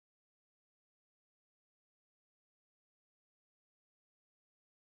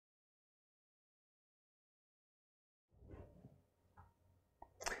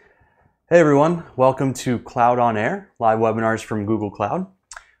Hey everyone, welcome to Cloud on Air, live webinars from Google Cloud.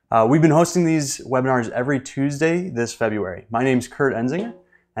 We've been hosting these webinars every Tuesday this February. My name's Kurt Enzinger,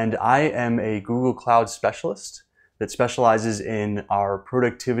 and I am a Google Cloud specialist that specializes in our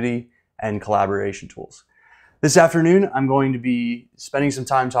productivity and collaboration tools. This afternoon, I'm going to be spending some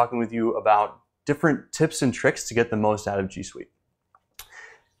time talking with you about different tips and tricks to get the most out of G Suite.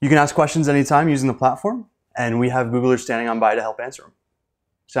 You can ask questions anytime using the platform, and we have Googlers standing on by to help answer them.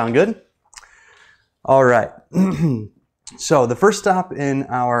 Sound good? All right, so the first stop in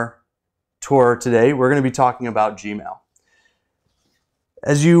our tour today, we're going to be talking about Gmail.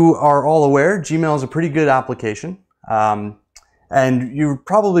 As you are all aware, Gmail is a pretty good application, and you're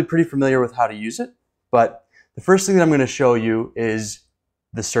probably pretty familiar with how to use it, but the first thing that I'm going to show you is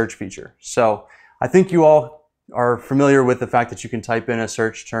the search feature. So I think you all are familiar with the fact that you can type in a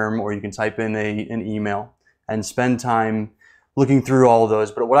search term or you can type in an email and spend time looking through all of those,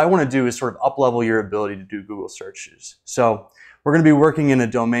 but what I want to do is sort of up-level your ability to do Google searches. So we're going to be working in a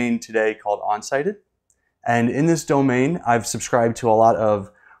domain today called OnSited, and in this domain I've subscribed to a lot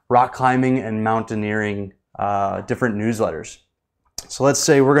of rock climbing and mountaineering different newsletters. So let's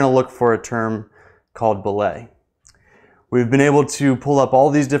say we're going to look for a term called belay. We've been able to pull up all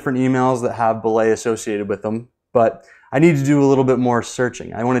these different emails that have belay associated with them, but I need to do a little bit more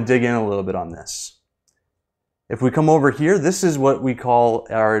searching. I want to dig in a little bit on this. If we come over here, this is what we call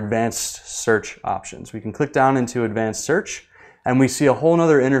our advanced search options. We can click down into advanced search and we see a whole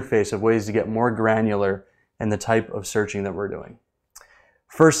nother interface of ways to get more granular in the type of searching that we're doing.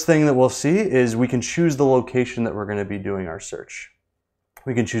 First thing that we'll see is we can choose the location that we're going to be doing our search.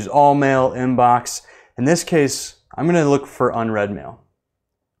 We can choose all mail, inbox. In this case, I'm going to look for unread mail.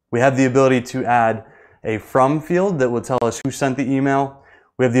 We have the ability to add a from field that will tell us who sent the email.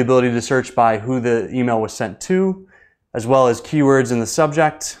 We have the ability to search by who the email was sent to, as well as keywords in the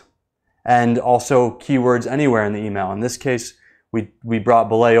subject, and also keywords anywhere in the email. In this case, we brought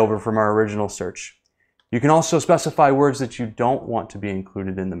belay over from our original search. You can also specify words that you don't want to be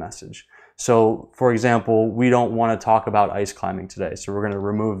included in the message. So, for example, we don't want to talk about ice climbing today, so we're going to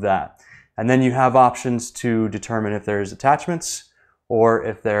remove that. And then you have options to determine if there's attachments or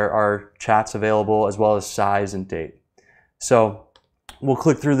if there are chats available, as well as size and date. So we'll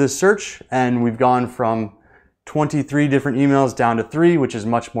click through this search and we've gone from 23 different emails down to 3, which is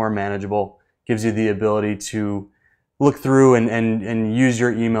much more manageable. Gives you the ability to look through and use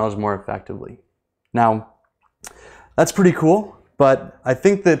your emails more effectively. Now, that's pretty cool, but I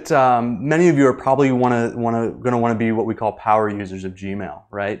think that many of you are probably going to want to be what we call power users of Gmail,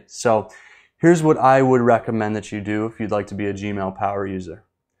 right? So here's what I would recommend that you do if you'd like to be a Gmail power user.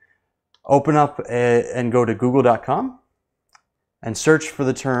 Open up and go to google.com. and search for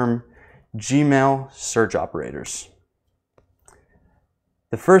the term Gmail search operators.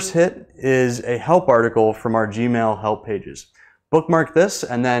 The first hit is a help article from our Gmail help pages. Bookmark this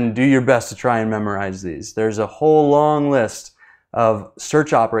and then do your best to try and memorize these. There's a whole long list of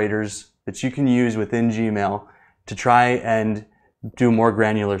search operators that you can use within Gmail to try and do more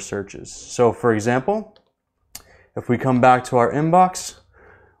granular searches. So for example, if we come back to our inbox,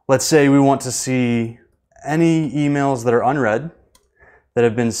 let's say we want to see any emails that are unread that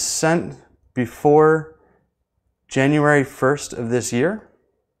have been sent before January 1st of this year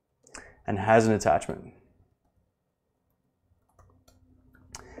and has an attachment.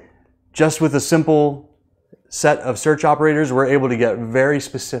 Just with a simple set of search operators, we're able to get very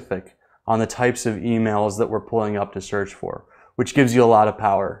specific on the types of emails that we're pulling up to search for, which gives you a lot of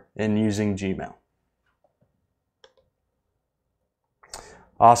power in using Gmail.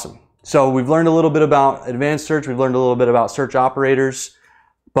 Awesome. So we've learned a little bit about advanced search, we've learned a little bit about search operators,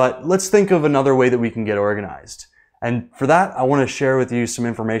 but let's think of another way that we can get organized. And for that, I want to share with you some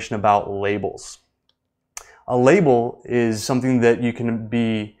information about labels. A label is something that can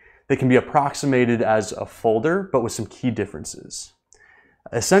be approximated as a folder, but with some key differences.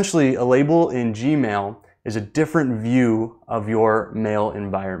 Essentially, a label in Gmail is a different view of your mail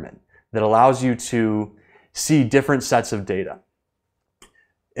environment that allows you to see different sets of data.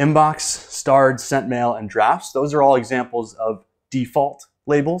 Inbox, starred, sent mail, and drafts, those are all examples of default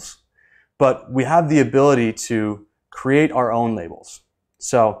labels, but we have the ability to create our own labels.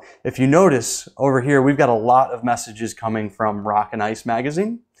 So if you notice over here, we've got a lot of messages coming from Rock and Ice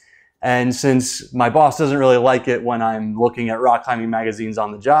magazine. And since my boss doesn't really like it when I'm looking at rock climbing magazines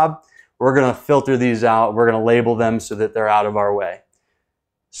on the job, we're going to filter these out. We're going to label them so that they're out of our way.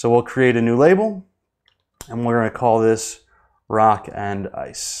 So we'll create a new label and we're going to call this Rock and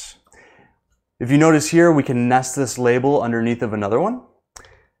Ice. If you notice here, we can nest this label underneath of another one.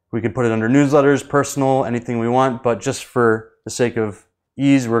 We could put it under newsletters, personal, anything we want, but just for the sake of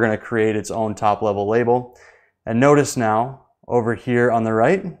ease, we're going to create its own top level label. And notice now, over here on the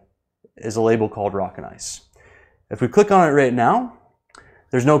right is a label called Rock and Ice. If we click on it right now,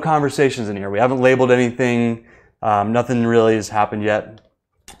 there's no conversations in here. We haven't labeled anything. Nothing really has happened yet.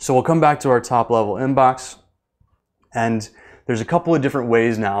 So we'll come back to our top level inbox. And there's a couple of different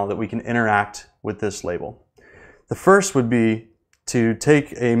ways now that we can interact with this label. The first would be to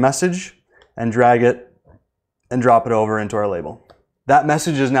take a message and drag it and drop it over into our label. That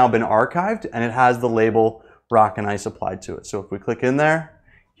message has now been archived and it has the label Rock and Ice applied to it. So if we click in there,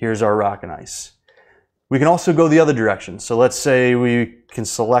 here's our Rock and Ice. We can also go the other direction. So let's say we can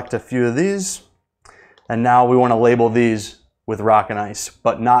select a few of these, and now we want to label these with Rock and Ice,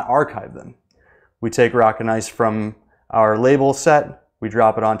 but not archive them. We take Rock and Ice from our label set, we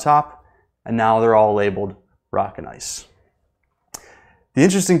drop it on top, and now they're all labeled Rock and Ice. The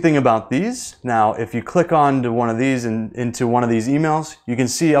interesting thing about these, now if you click onto one of these and into one of these emails, you can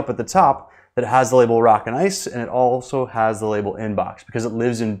see up at the top that it has the label Rock and Ice, and it also has the label Inbox because it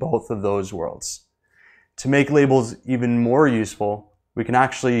lives in both of those worlds. To make labels even more useful, we can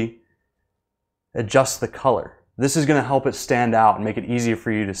actually adjust the color. This is going to help it stand out and make it easier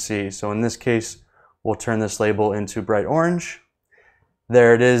for you to see. So in this case, we'll turn this label into bright orange.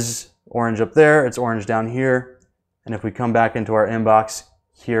 There it is, orange up there, it's orange down here. And if we come back into our inbox,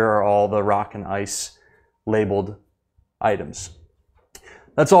 here are all the Rock and Ice labeled items.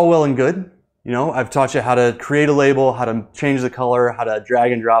 That's all well and good. You know, I've taught you how to create a label, how to change the color, how to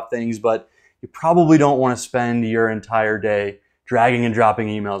drag and drop things, but you probably don't want to spend your entire day dragging and dropping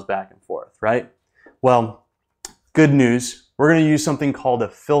emails back and forth, right? Well, good news. We're going to use something called a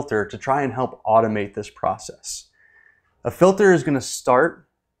filter to try and help automate this process. A filter is going to start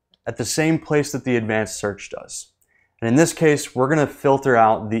at the same place that the advanced search does. And in this case, we're going to filter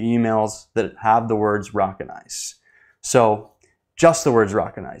out the emails that have the words Rock and Ice. So just the words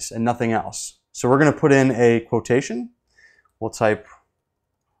Rock and Ice and nothing else. So we're going to put in a quotation. We'll type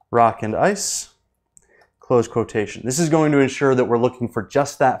Rock and Ice, close quotation. This is going to ensure that we're looking for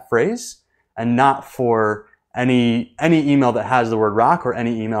just that phrase and not for any email that has the word rock or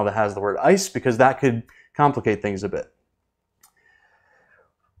any email that has the word ice, because that could complicate things a bit.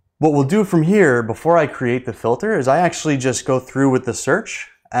 What we'll do from here before I create the filter is I actually just go through with the search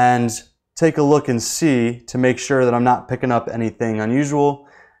and take a look and see to make sure that I'm not picking up anything unusual.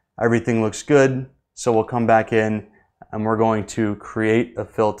 Everything looks good. So we'll come back in and we're going to create a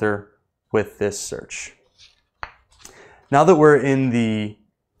filter with this search. Now that we're in the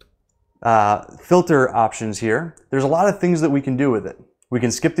filter options here, there's a lot of things that we can do with it. We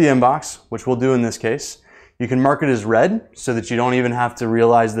can skip the inbox, which we'll do in this case. You can mark it as read so that you don't even have to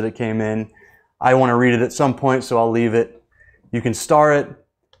realize that it came in. I want to read it at some point, so I'll leave it. You can star it.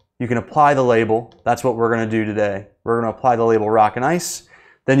 You can apply the label. That's what we're going to do today. We're going to apply the label Rock and Ice.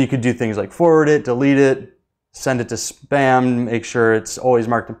 Then you could do things like forward it, delete it, send it to spam, make sure it's always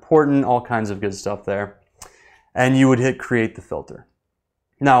marked important, all kinds of good stuff there. And you would hit create the filter.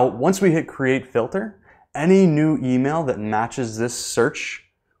 Now, once we hit create filter, any new email that matches this search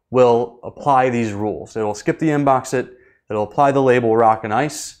will apply these rules. It'll skip the inbox it'll apply the label Rock and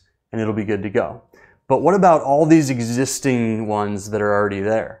Ice, and it'll be good to go. But what about all these existing ones that are already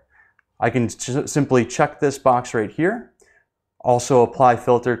there? I can simply check this box right here. Also apply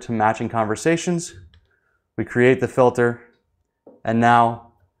filter to matching conversations. We create the filter, and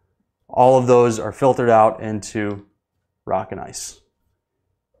now all of those are filtered out into Rock and Ice.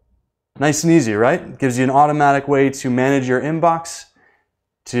 Nice and easy, right? It gives you an automatic way to manage your inbox,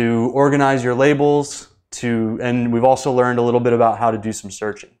 to organize your labels, and we've also learned a little bit about how to do some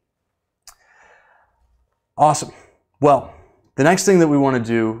searching. Awesome. Well, the next thing that we want to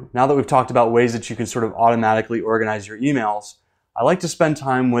do, now that we've talked about ways that you can sort of automatically organize your emails, I like to spend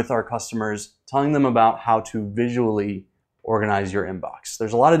time with our customers telling them about how to visually organize your inbox.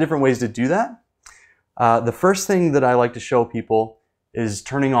 There's a lot of different ways to do that. The first thing that I like to show people is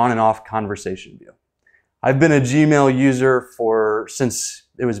turning on and off conversation view. I've been a Gmail user since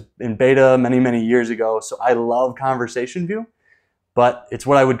it was in beta many years ago, so I love conversation view, but it's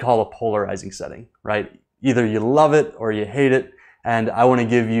what I would call a polarizing setting, right? Either you love it or you hate it, and I want to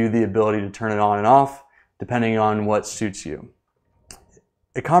give you the ability to turn it on and off depending on what suits you.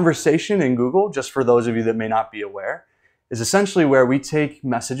 A conversation in Google, just for those of you that may not be aware, is essentially where we take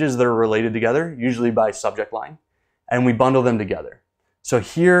messages that are related together, usually by subject line, and we bundle them together. So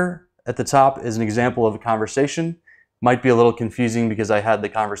here at the top is an example of a conversation. Might be a little confusing because I had the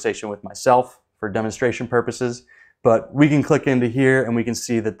conversation with myself for demonstration purposes, but we can click into here and we can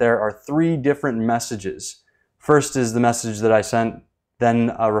see that there are 3 different messages. First is the message that I sent,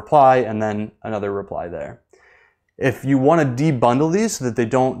 then a reply, and then another reply there. If you want to debundle these so that they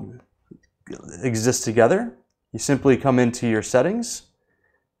don't exist together, you simply come into your settings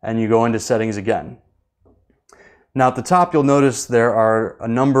and you go into settings again. Now at the top you'll notice there are a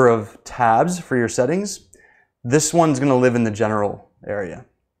number of tabs for your settings. This one's going to live in the general area.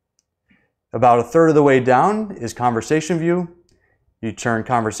 About a third of the way down is conversation view. You turn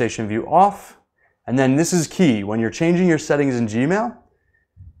conversation view off, and then this is key. When you're changing your settings in Gmail,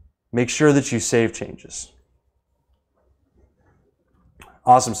 make sure that you save changes.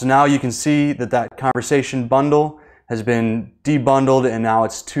 Awesome, so now you can see that that conversation bundle has been debundled and now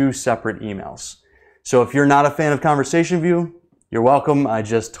it's 2 separate emails. So if you're not a fan of conversation view, you're welcome. I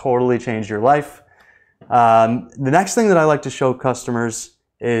just totally changed your life. The next thing that I like to show customers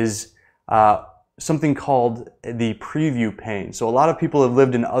is something called the preview pane. So a lot of people have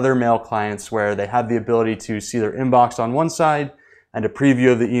lived in other mail clients where they have the ability to see their inbox on one side and a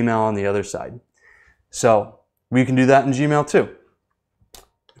preview of the email on the other side. So we can do that in Gmail too.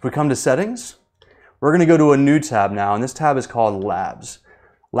 If we come to settings, we're going to go to a new tab now, and this tab is called Labs.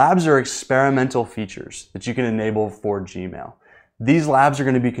 Labs are experimental features that you can enable for Gmail. These labs are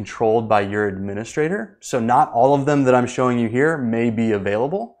going to be controlled by your administrator, so not all of them that I'm showing you here may be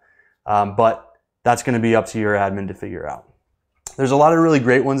available, but that's going to be up to your admin to figure out. There's a lot of really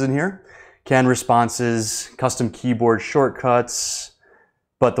great ones in here. Canned responses, custom keyboard shortcuts,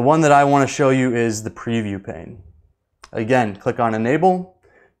 but the one that I want to show you is the preview pane. Again, click on Enable.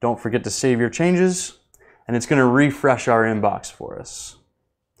 Don't forget to save your changes, and it's going to refresh our inbox for us.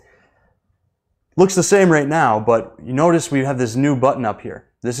 Looks the same right now, but you notice we have this new button up here.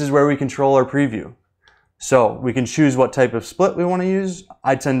 This is where we control our preview. So we can choose what type of split we want to use.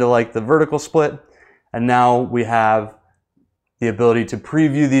 I tend to like the vertical split, and now we have the ability to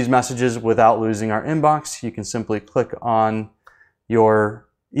preview these messages without losing our inbox. You can simply click on your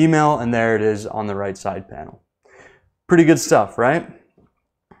email, and there it is on the right side panel. Pretty good stuff, right?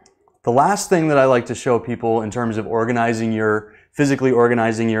 The last thing that I like to show people in terms of physically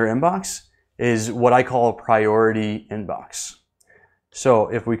organizing your inbox is what I call a priority inbox. So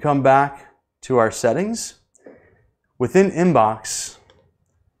if we come back to our settings, within inbox,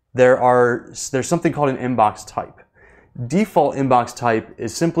 there's something called an inbox type. Default inbox type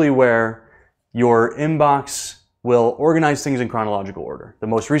is simply where your inbox will organize things in chronological order. The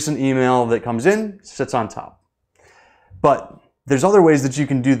most recent email that comes in sits on top. But there's other ways that you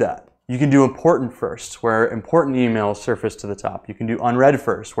can do that. You can do important first, where important emails surface to the top. You can do unread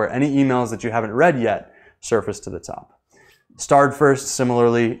first, where any emails that you haven't read yet surface to the top. Starred first,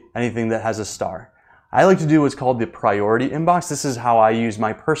 similarly, anything that has a star. I like to do what's called the priority inbox. This is how I use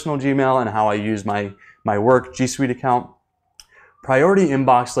my personal Gmail and how I use my work G Suite account. Priority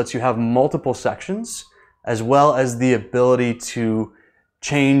inbox lets you have multiple sections, as well as the ability to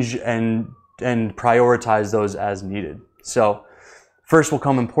change and prioritize those as needed. So first will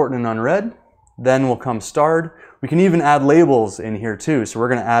come important and unread, then will come starred. We can even add labels in here too. So we're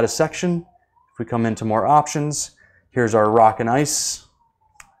going to add a section. If we come into more options, here's our rock and ice,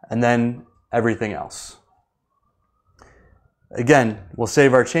 and then everything else. Again, we'll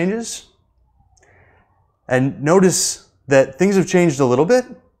save our changes. And notice that things have changed a little bit.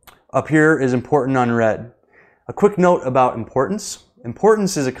 Up here is important unread. A quick note about importance.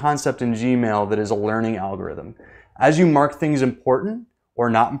 Importance is a concept in Gmail that is a learning algorithm. As you mark things important or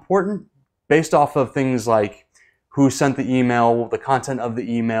not important, based off of things like who sent the email, the content of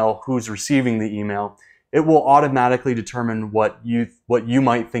the email, who's receiving the email, it will automatically determine what you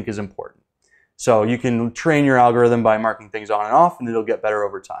might think is important. So you can train your algorithm by marking things on and off, and it'll get better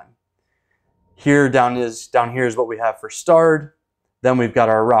over time. Here down here is what we have for starred. Then we've got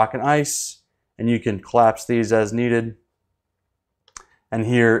our rock and ice, and you can collapse these as needed. And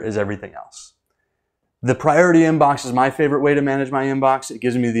here is everything else. The priority inbox is my favorite way to manage my inbox. It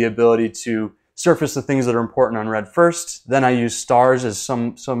gives me the ability to surface the things that are important unread first. Then I use stars as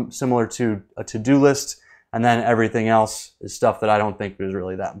some similar to a to-do list. And then everything else is stuff that I don't think is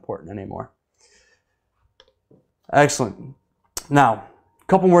really that important anymore. Excellent. Now, a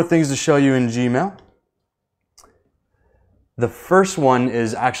couple more things to show you in Gmail. The first one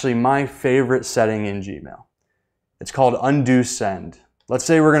is actually my favorite setting in Gmail. It's called undo send. Let's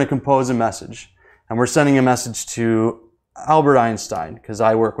say we're going to compose a message, and we're sending a message to Albert Einstein, because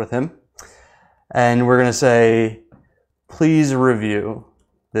I work with him. And we're going to say, please review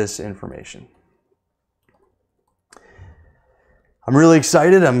this information. I'm really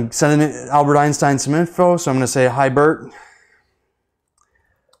excited. I'm sending Albert Einstein some info, so I'm going to say, hi, Bert.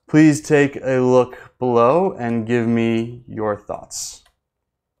 Please take a look below and give me your thoughts.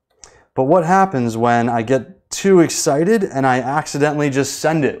 But what happens when I get too excited and I accidentally just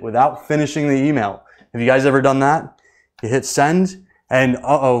send it without finishing the email? Have you guys ever done that? You hit send, and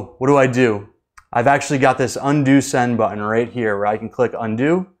uh-oh, what do? I've actually got this undo send button right here where I can click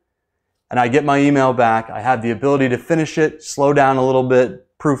undo, and I get my email back. I have the ability to finish it, slow down a little bit,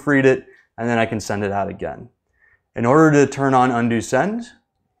 proofread it, and then I can send it out again. In order to turn on undo send,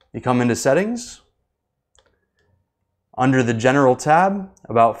 you come into settings. Under the general tab,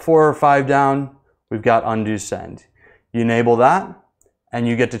 about 4 or 5 down, we've got undo send. You enable that, and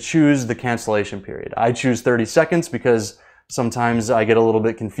you get to choose the cancellation period. I choose 30 seconds because sometimes I get a little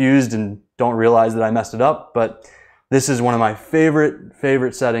bit confused and don't realize that I messed it up, but this is one of my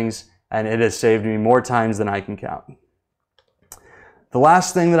favorite settings, and it has saved me more times than I can count. The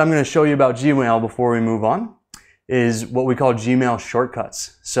last thing that I'm going to show you about Gmail before we move on is what we call Gmail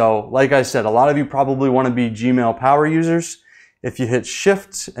shortcuts. So like I said, a lot of you probably want to be Gmail power users. If you hit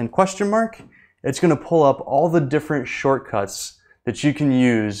Shift and question mark, it's going to pull up all the different shortcuts that you can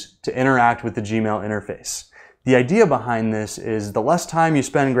use to interact with the Gmail interface. The idea behind this is the less time you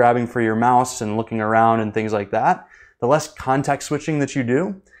spend grabbing for your mouse and looking around and things like that, the less context switching that you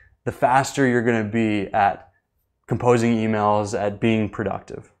do, the faster you're going to be at composing emails, at being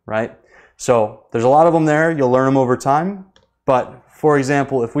productive, right? So there's a lot of them there. You'll learn them over time. But for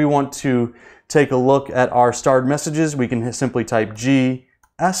example, if we want to take a look at our starred messages, we can simply type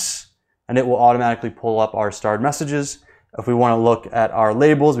GS and it will automatically pull up our starred messages. If we want to look at our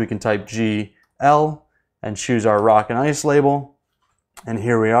labels, we can type GL and choose our rock and ice label. And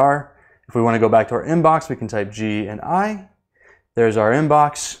here we are. If we want to go back to our inbox, we can type G and I. There's our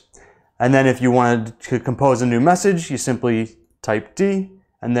inbox. And then if you wanted to compose a new message, you simply type D.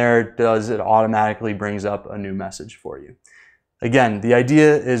 And there it does, it automatically brings up a new message for you. Again, the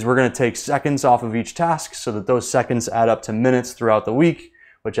idea is we're going to take seconds off of each task so that those seconds add up to minutes throughout the week,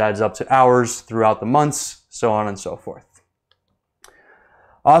 which adds up to hours throughout the months, so on and so forth.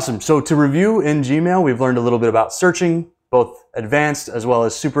 Awesome. So to review in Gmail, we've learned a little bit about searching, both advanced as well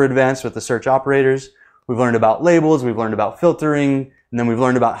as super advanced with the search operators. We've learned about labels, we've learned about filtering, and then we've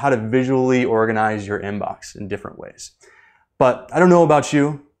learned about how to visually organize your inbox in different ways. But I don't know about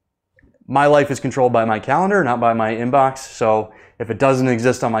you, my life is controlled by my calendar, not by my inbox. So if it doesn't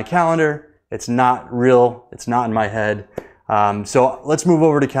exist on my calendar, it's not real, it's not in my head. So let's move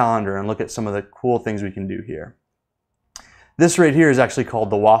over to calendar and look at some of the cool things we can do here. This right here is actually called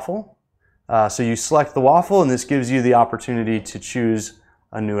the waffle. So you select the waffle and this gives you the opportunity to choose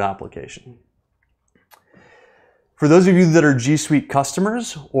a new application. For those of you that are G Suite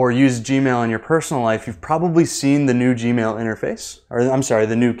customers or use Gmail in your personal life, you've probably seen the new Gmail interface, or I'm sorry,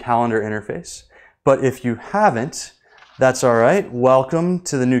 the new calendar interface. But if you haven't, that's all right. Welcome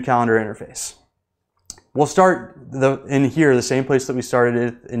to the new calendar interface. We'll start in here, the same place that we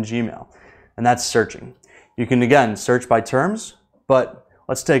started in Gmail, and that's searching. You can, again, search by terms, but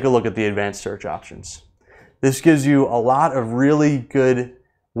let's take a look at the advanced search options. This gives you a lot of really good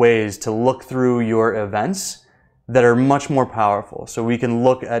ways to look through your events that are much more powerful. So we can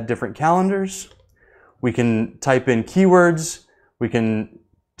look at different calendars, we can type in keywords, we can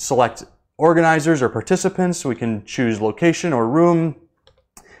select organizers or participants, we can choose location or room,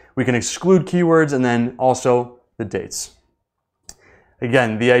 we can exclude keywords, and then also the dates.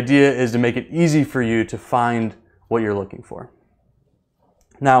 Again, the idea is to make it easy for you to find what you're looking for.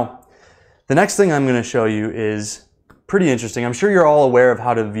 Now, the next thing I'm going to show you is pretty interesting. I'm sure you're all aware of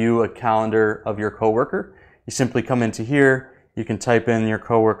how to view a calendar of your coworker. You simply come into here, you can type in your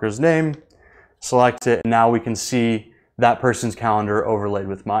coworker's name, select it, and now we can see that person's calendar overlaid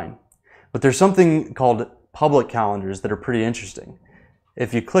with mine. But there's something called public calendars that are pretty interesting.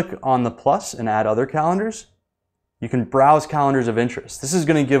 If you click on the plus and add other calendars, you can browse calendars of interest. This is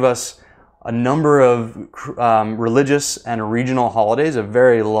going to give us a number of religious and regional holidays, a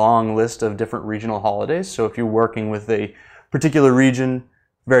very long list of different regional holidays. So if you're working with a particular region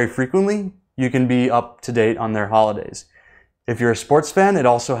very frequently, you can be up to date on their holidays. If you're a sports fan, it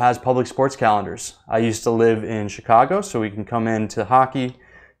also has public sports calendars. I used to live in Chicago, so we can come into hockey,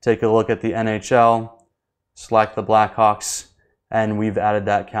 take a look at the NHL, select the Blackhawks, and we've added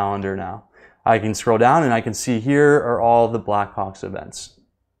that calendar now. I can scroll down and I can see here are all the Blackhawks events.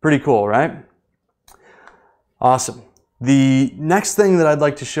 Pretty cool, right? Awesome. The next thing that I'd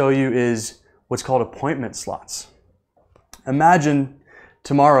like to show you is what's called appointment slots. Imagine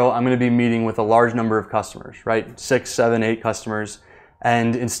tomorrow I'm going to be meeting with a large number of customers, right? 6, 7, 8 customers.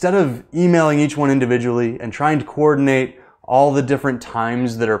 And instead of emailing each one individually and trying to coordinate all the different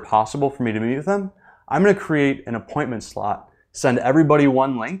times that are possible for me to meet with them, I'm going to create an appointment slot, send everybody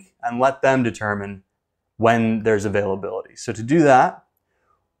one link, and let them determine when there's availability. So to do that,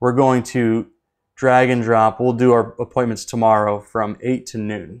 we're going to drag and drop. We'll do our appointments tomorrow from 8 to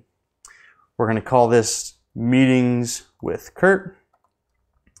noon. We're going to call this Meetings with Kurt.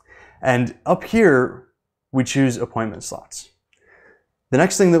 And up here, we choose appointment slots. The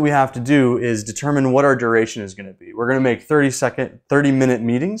next thing that we have to do is determine what our duration is going to be. We're going to make 30-minute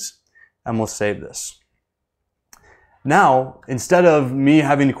meetings, and we'll save this. Now, instead of me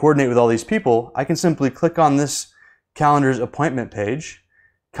having to coordinate with all these people, I can simply click on this calendar's appointment page,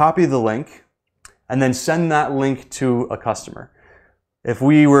 copy the link, and then send that link to a customer. If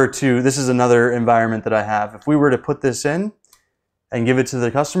we were to, this is another environment that I have, if we were to put this in and give it to the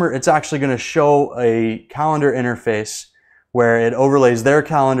customer, it's actually going to show a calendar interface where it overlays their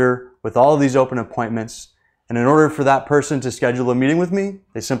calendar with all of these open appointments. And in order for that person to schedule a meeting with me,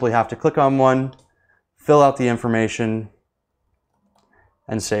 they simply have to click on one, fill out the information,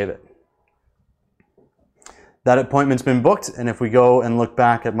 and save it. That appointment's been booked, and if we go and look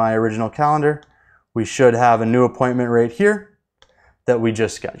back at my original calendar, we should have a new appointment right here that we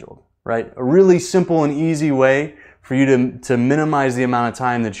just scheduled, right? A really simple and easy way for you to minimize the amount of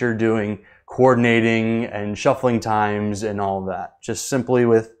time that you're doing coordinating and shuffling times and all of that, just simply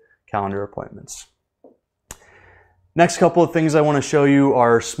with calendar appointments. Next couple of things I want to show you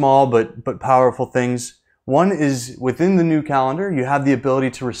are small but powerful things. One is within the new calendar, you have the ability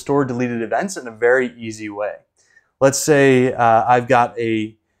to restore deleted events in a very easy way. Let's say I've got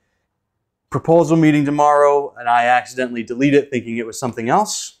a proposal meeting tomorrow and I accidentally delete it thinking it was something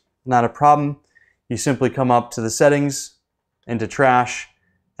else. Not a problem. You simply come up to the settings, into trash,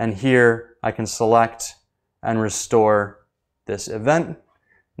 and here I can select and restore this event.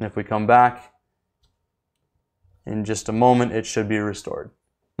 And if we come back, in just a moment, it should be restored.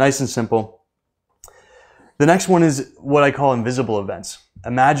 Nice and simple. The next one is what I call invisible events.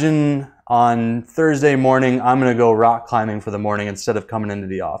 Imagine on Thursday morning, I'm going to go rock climbing for the morning instead of coming into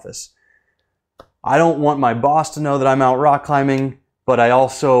the office. I don't want my boss to know that I'm out rock climbing, but I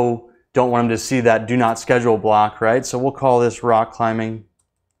also don't want him to see that do not schedule block, right? So we'll call this rock climbing.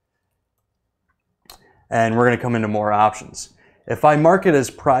 And we're going to come into more options. If I mark it as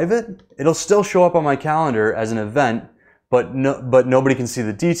private, it'll still show up on my calendar as an event, but nobody can see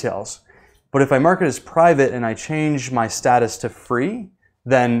the details. But if I mark it as private and I change my status to free,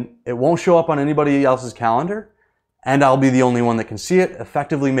 then it won't show up on anybody else's calendar, and I'll be the only one that can see it,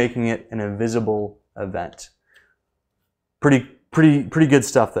 effectively making it an invisible event. Pretty good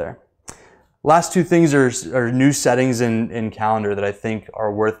stuff there. Last two things are new settings in calendar that I think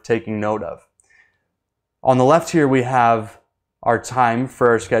are worth taking note of. On the left here, we have our time for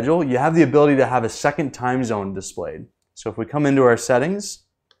our schedule. You have the ability to have a second time zone displayed. So if we come into our settings,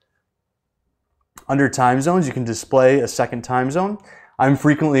 under time zones, you can display a second time zone. I'm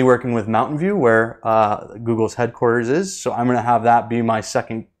frequently working with Mountain View, where Google's headquarters is, so I'm going to have that be my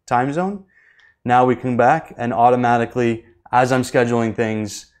second time zone. Now we come back and automatically, as I'm scheduling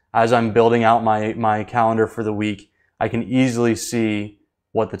things, as I'm building out my calendar for the week, I can easily see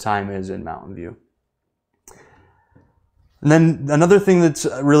what the time is in Mountain View. And then another thing that's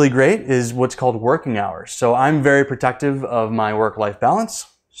really great is what's called working hours. So I'm very protective of my work-life balance.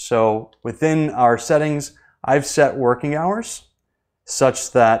 So within our settings, I've set working hours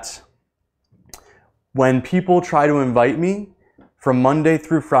such that when people try to invite me from Monday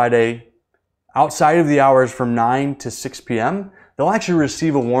through Friday, outside of the hours from 9 to 6 p.m., they'll actually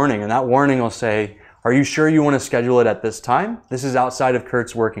receive a warning, and that warning will say, are you sure you want to schedule it at this time? This is outside of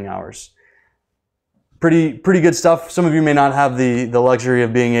Kurt's working hours. Pretty good stuff. Some of you may not have the luxury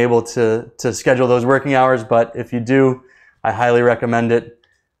of being able to schedule those working hours, but if you do, I highly recommend it.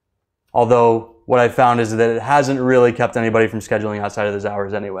 Although what I found is that it hasn't really kept anybody from scheduling outside of those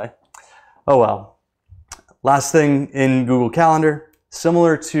hours anyway. Oh well. Last thing in Google Calendar,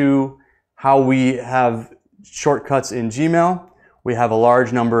 similar to how we have shortcuts in Gmail, we have a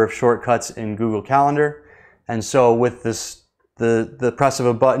large number of shortcuts in Google Calendar. And so with the press of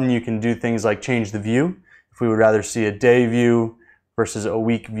a button, you can do things like change the view. If we would rather see a day view versus a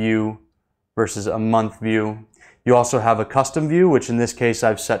week view versus a month view. You also have a custom view, which in this case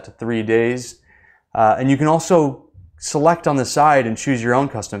I've set to 3 days. And you can also select on the side and choose your own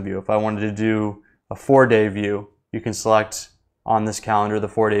custom view. If I wanted to do a 4-day view, you can select on this calendar the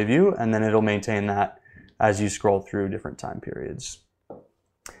 4-day view, and then it'll maintain that as you scroll through different time periods.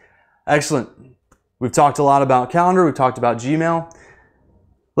 Excellent. We've talked a lot about calendar, we've talked about Gmail.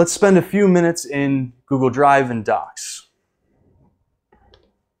 Let's spend a few minutes in Google Drive and Docs.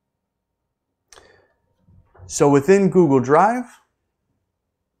 So within Google Drive,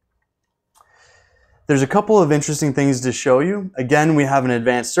 there's a couple of interesting things to show you. Again, we have an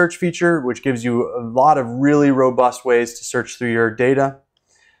advanced search feature, which gives you a lot of really robust ways to search through your data.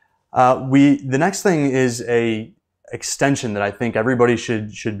 The next thing is a extension that I think everybody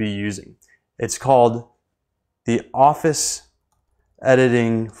should be using. It's called the Office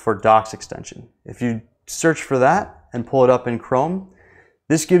Editing for Docs extension. If you search for that and pull it up in Chrome,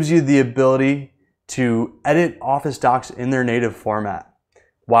 this gives you the ability to edit Office docs in their native format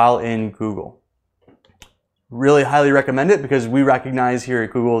while in Google. Really highly recommend it because we recognize here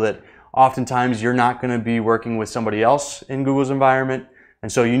at Google that oftentimes you're not going to be working with somebody else in Google's environment,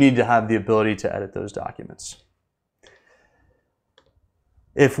 and so you need to have the ability to edit those documents.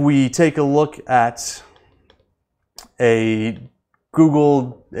 If we take a look at a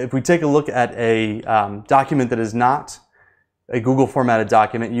document that is not a Google formatted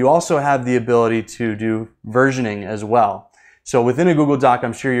document, you also have the ability to do versioning as well. So within a Google Doc,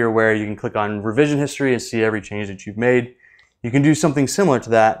 I'm sure you're aware, you can click on revision history and see every change that you've made. You can do something similar to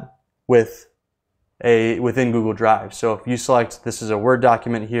that within Google Drive. So if you select, this is a Word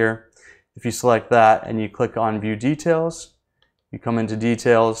document here, if you select that and you click on View Details, you come into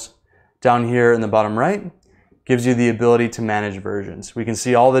Details, down here in the bottom right, gives you the ability to manage versions. We can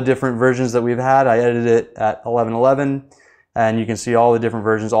see all the different versions that we've had. I edited it at 11.11, and you can see all the different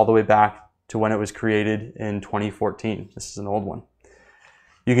versions all the way back to when it was created in 2014. This is an old one.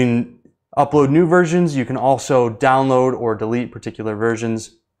 You can upload new versions. You can also download or delete particular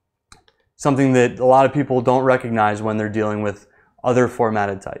versions, something that a lot of people don't recognize when they're dealing with other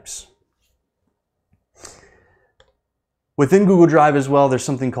formatted types. Within Google Drive as well, there's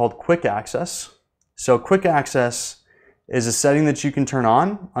something called Quick Access. So Quick Access is a setting that you can turn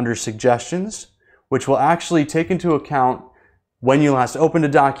on under Suggestions, which will actually take into account when you last opened a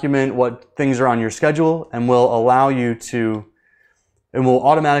document, what things are on your schedule, and will allow you to, and will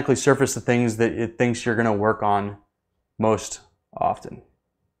automatically surface the things that it thinks you're going to work on most often,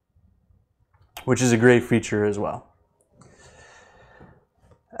 which is a great feature as well.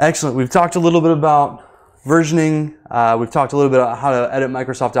 Excellent. We've talked a little bit about versioning. We've talked a little bit about how to edit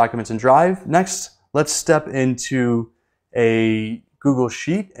Microsoft documents in Drive. Next, let's step into a Google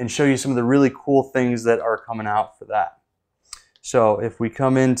Sheet and show you some of the really cool things that are coming out for that. So if we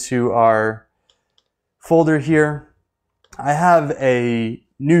come into our folder here, I have a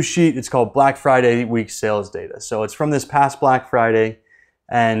new sheet. It's called Black Friday Week Sales Data. So it's from this past Black Friday.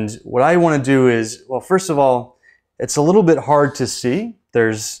 And what I want to do is, well, first of all, it's a little bit hard to see.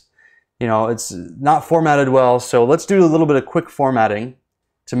 It's not formatted well. So let's do a little bit of quick formatting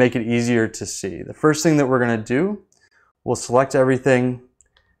to make it easier to see. The first thing that we're going to do, we'll select everything.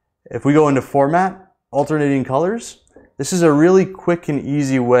 If we go into Format, Alternating Colors, this is a really quick and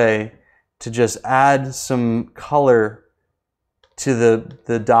easy way to just add some color to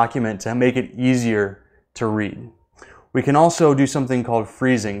the document to make it easier to read. We can also do something called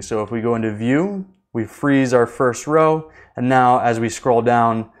freezing. So if we go into View, we freeze our first row, and now as we scroll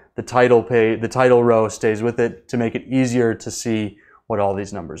down, the title row stays with it to make it easier to see what all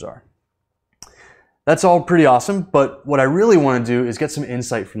these numbers are. That's all pretty awesome, but what I really want to do is get some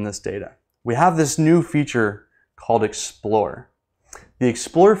insight from this data. We have this new feature called Explore. The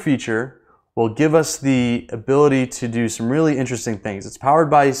Explore feature will give us the ability to do some really interesting things. It's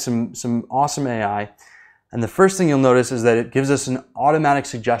powered by some awesome AI, and the first thing you'll notice is that it gives us an automatic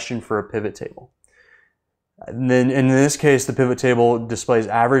suggestion for a pivot table. And then in this case, the pivot table displays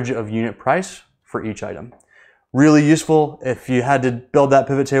average of unit price for each item. Really useful. If you had to build that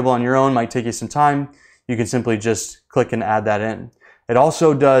pivot table on your own, might take you some time, you can simply just click and add that in. It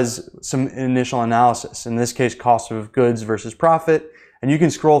also does some initial analysis, in this case, cost of goods versus profit, and you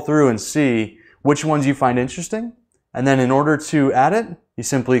can scroll through and see which ones you find interesting. And then in order to add it, you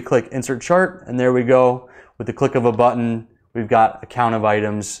simply click Insert Chart, and there we go. With the click of a button, we've got a count of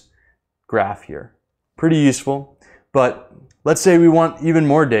items graph here. Pretty useful, but let's say we want even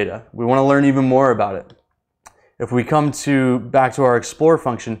more data. We want to learn even more about it. If we come back to our Explore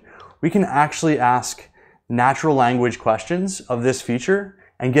function, we can actually ask natural language questions of this feature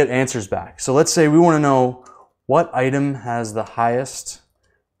and get answers back. So let's say we want to know what item has the highest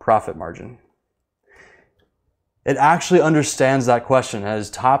profit margin. It actually understands that question as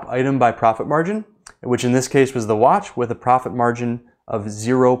top item by profit margin, which in this case was the watch with a profit margin of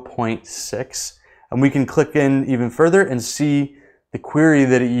 0.6. And we can click in even further and see the query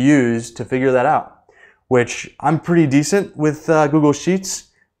that it used to figure that out, which I'm pretty decent with Google Sheets,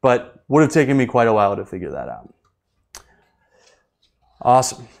 but would have taken me quite a while to figure that out.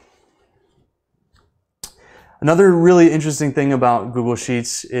 Awesome. Another really interesting thing about Google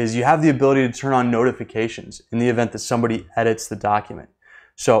Sheets is you have the ability to turn on notifications in the event that somebody edits the document.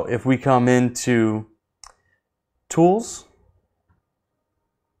 So if we come into Tools,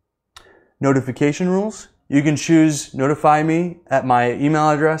 Notification Rules, you can choose Notify Me at my email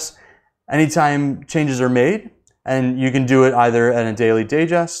address anytime changes are made. And you can do it either in a daily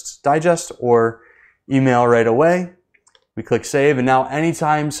digest or email right away. We click save, and now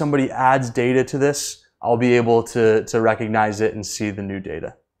anytime somebody adds data to this, I'll be able to recognize it and see the new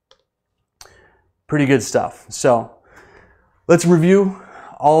data. Pretty good stuff. So let's review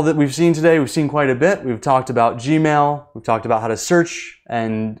all that we've seen today. We've seen quite a bit. We've talked about Gmail. We've talked about how to search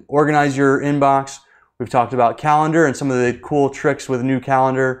and organize your inbox. We've talked about calendar and some of the cool tricks with new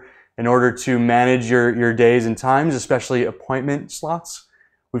calendar in order to manage your days and times, especially appointment slots.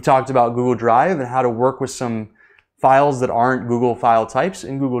 We've talked about Google Drive and how to work with some files that aren't Google file types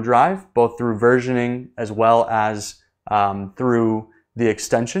in Google Drive, both through versioning as well as through the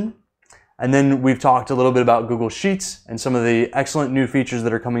extension. And then we've talked a little bit about Google Sheets and some of the excellent new features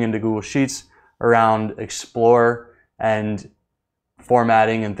that are coming into Google Sheets around Explore and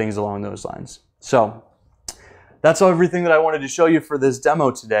formatting and things along those lines. So that's everything that I wanted to show you for this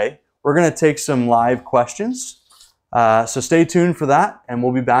demo today. We're going to take some live questions. So stay tuned for that, and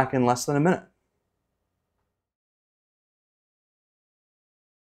we'll be back in less than a minute.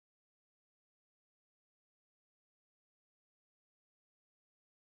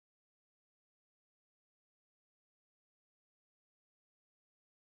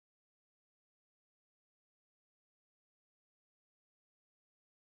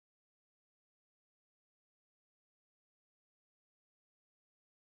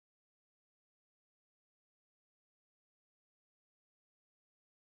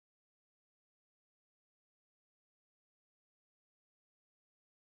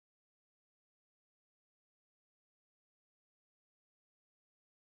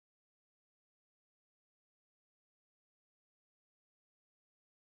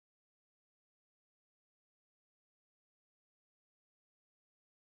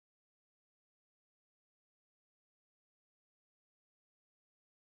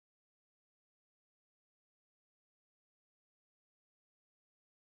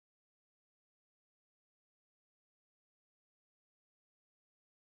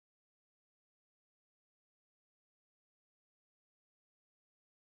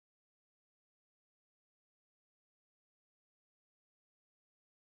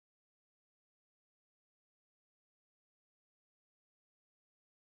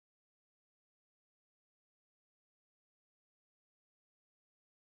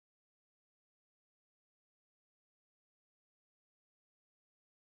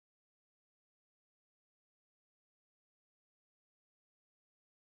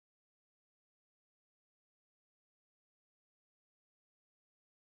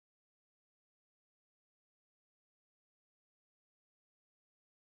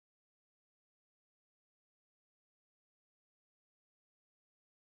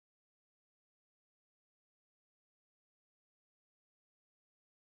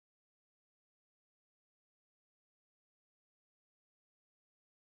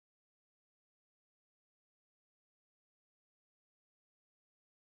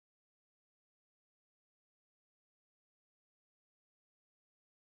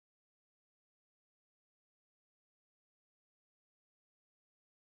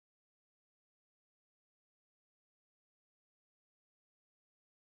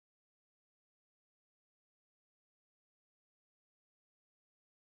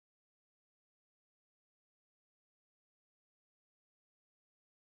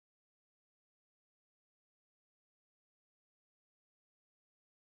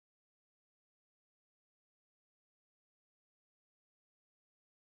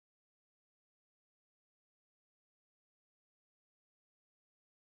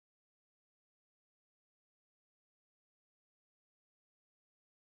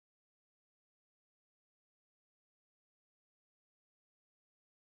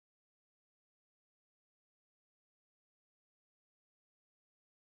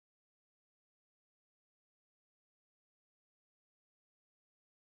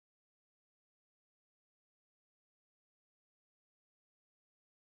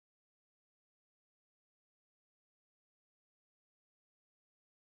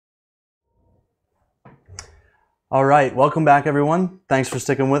 All right, welcome back everyone. Thanks for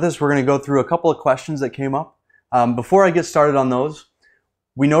sticking with us. We're going to go through a couple of questions that came up. Before I get started on those,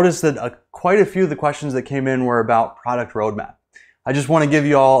 we noticed that quite a few of the questions that came in were about product roadmap. I just want to give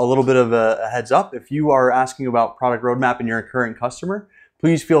you all a little bit of a heads up. If you are asking about product roadmap and you're a current customer,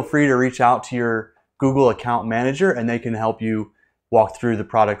 please feel free to reach out to your Google account manager and they can help you walk through the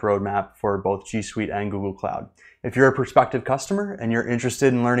product roadmap for both G Suite and Google Cloud. If you're a prospective customer and you're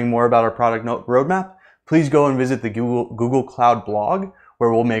interested in learning more about our product roadmap, please go and visit the Google Cloud blog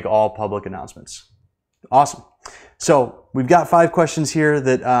where we'll make all public announcements. Awesome. So we've got 5 questions here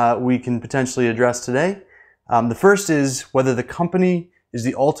that we can potentially address today. The first is whether the company is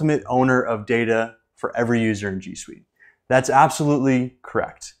the ultimate owner of data for every user in G Suite. That's absolutely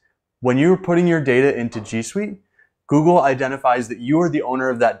correct. When you're putting your data into G Suite, Google identifies that you are the owner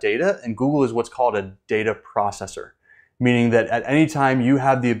of that data, and Google is what's called a data processor, meaning that at any time you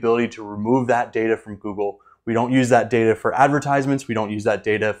have the ability to remove that data from Google. We don't use that data for advertisements. We don't use that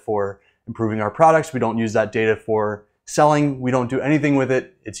data for improving our products. We don't use that data for selling. We don't do anything with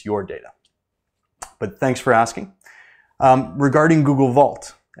it. It's your data. But thanks for asking. Regarding Google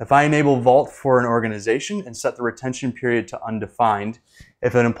Vault, if I enable Vault for an organization and set the retention period to undefined,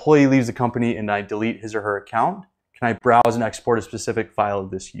 if an employee leaves the company and I delete his or her account, can I browse and export a specific file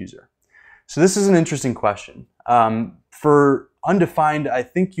of this user? So this is an interesting question. For undefined, I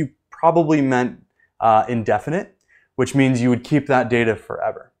think you probably meant indefinite, which means you would keep that data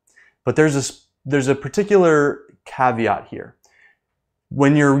forever. But there's a particular caveat here.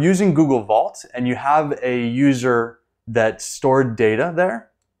 When you're using Google Vault and you have a user that stored data there,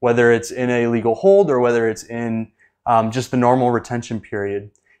 whether it's in a legal hold or whether it's in just the normal retention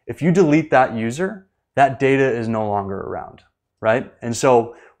period, if you delete that user, that data is no longer around, right? And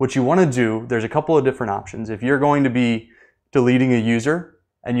so what you want to do, there's a couple of different options. If you're going to be deleting a user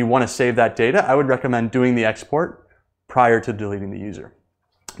and you want to save that data, I would recommend doing the export prior to deleting the user.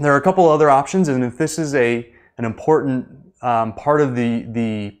 There are a couple other options, and if this is an important part of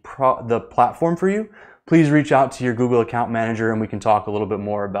the platform for you, please reach out to your Google account manager and we can talk a little bit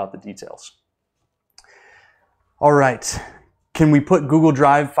more about the details. All right, can we put Google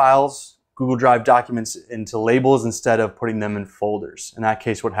Drive files, Google Drive documents into labels instead of putting them in folders? In that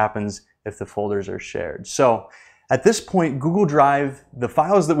case, what happens if the folders are shared? So at this point, Google Drive, the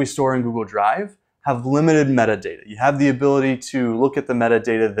files that we store in Google Drive have limited metadata. You have the ability to look at the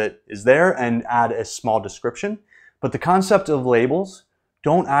metadata that is there and add a small description, but the concept of labels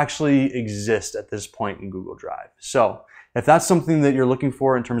don't actually exist at this point in Google Drive. So if that's something that you're looking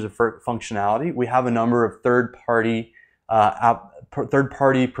for in terms of functionality, we have a number of third-party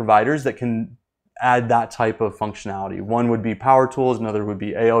providers that can add that type of functionality. One would be Power Tools, another would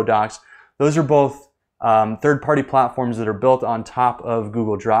be AO Docs. Those are both third-party platforms that are built on top of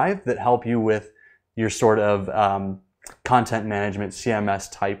Google Drive that help you with your sort of content management,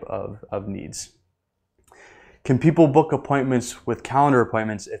 CMS type of needs. Can people book appointments with calendar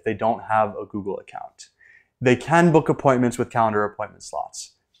appointments if they don't have a Google account? They can book appointments with calendar appointment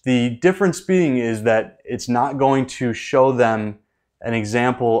slots. The difference being is that it's not going to show them an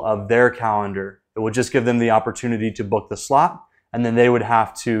example of their calendar. It will just give them the opportunity to book the slot, and then they would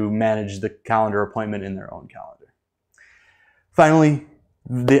have to manage the calendar appointment in their own calendar. Finally,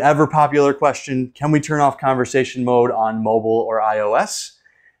 the ever popular question, can we turn off conversation mode on mobile or iOS?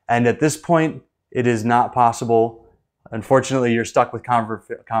 And at this point, it is not possible. Unfortunately, you're stuck with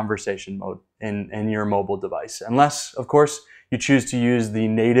conversation mode in your mobile device. Unless, of course, you choose to use the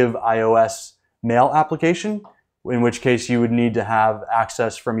native iOS mail application, in which case you would need to have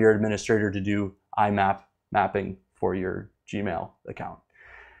access from your administrator to do IMAP mapping for your Gmail account.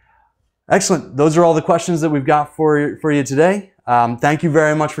 Excellent. Those are all the questions that we've got for you today. Thank you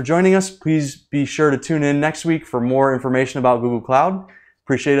very much for joining us. Please be sure to tune in next week for more information about Google Cloud.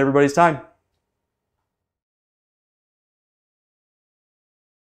 Appreciate everybody's time.